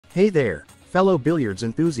Hey there, fellow billiards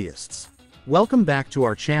enthusiasts. Welcome back to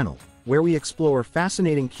our channel, where we explore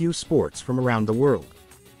fascinating cue sports from around the world.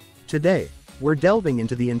 Today, we're delving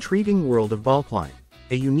into the intriguing world of Balkline,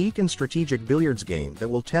 a unique and strategic billiards game that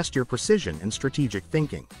will test your precision and strategic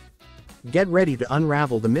thinking. Get ready to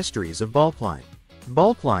unravel the mysteries of Balkline.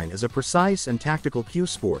 Balkline is a precise and tactical cue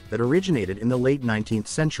sport that originated in the late 19th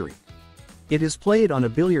century. It is played on a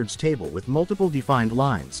billiards table with multiple defined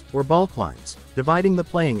lines, or balklines, dividing the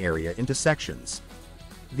playing area into sections.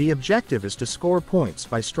 The objective is to score points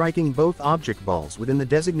by striking both object balls within the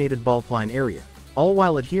designated balkline area, all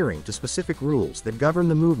while adhering to specific rules that govern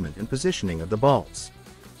the movement and positioning of the balls.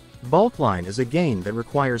 Balkline is a game that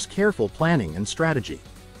requires careful planning and strategy.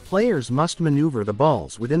 Players must maneuver the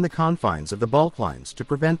balls within the confines of the balklines to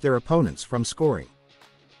prevent their opponents from scoring.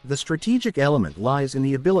 The strategic element lies in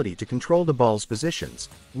the ability to control the ball's positions,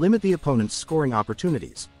 limit the opponent's scoring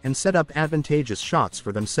opportunities, and set up advantageous shots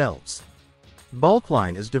for themselves.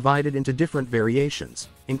 Balkline is divided into different variations,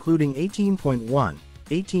 including 18.1,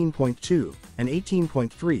 18.2, and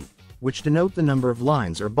 18.3, which denote the number of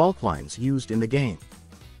lines or balklines used in the game.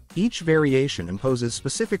 Each variation imposes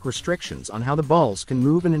specific restrictions on how the balls can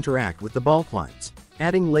move and interact with the balklines,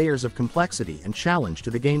 adding layers of complexity and challenge to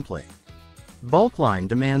the gameplay. Balkline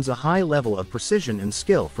demands a high level of precision and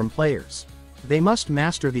skill from players. They must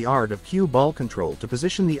master the art of cue ball control to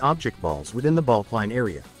position the object balls within the balkline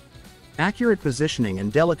area. Accurate positioning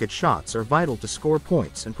and delicate shots are vital to score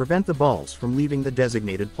points and prevent the balls from leaving the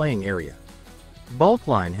designated playing area.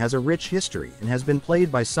 Balkline has a rich history and has been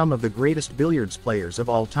played by some of the greatest billiards players of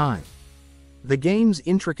all time. The game's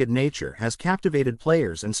intricate nature has captivated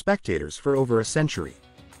players and spectators for over a century.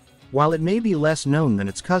 While it may be less known than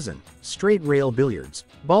its cousin, straight rail billiards,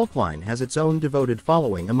 Balkline has its own devoted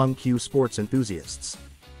following among cue sports enthusiasts.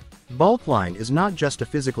 Balkline is not just a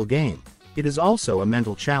physical game, it is also a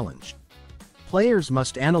mental challenge. Players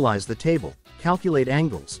must analyze the table, calculate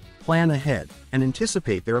angles, plan ahead, and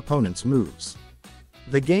anticipate their opponent's moves.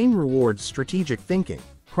 The game rewards strategic thinking,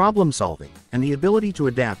 problem-solving, and the ability to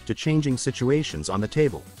adapt to changing situations on the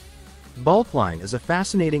table. Balkline is a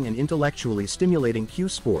fascinating and intellectually stimulating cue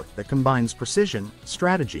sport that combines precision,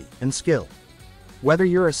 strategy, and skill. Whether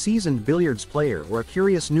you're a seasoned billiards player or a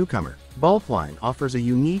curious newcomer, Balkline offers a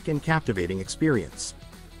unique and captivating experience.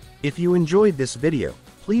 If you enjoyed this video,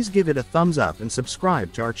 please give it a thumbs up and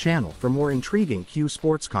subscribe to our channel for more intriguing cue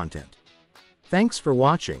sports content. Thanks for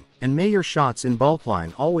watching, and may your shots in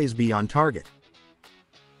Balkline always be on target.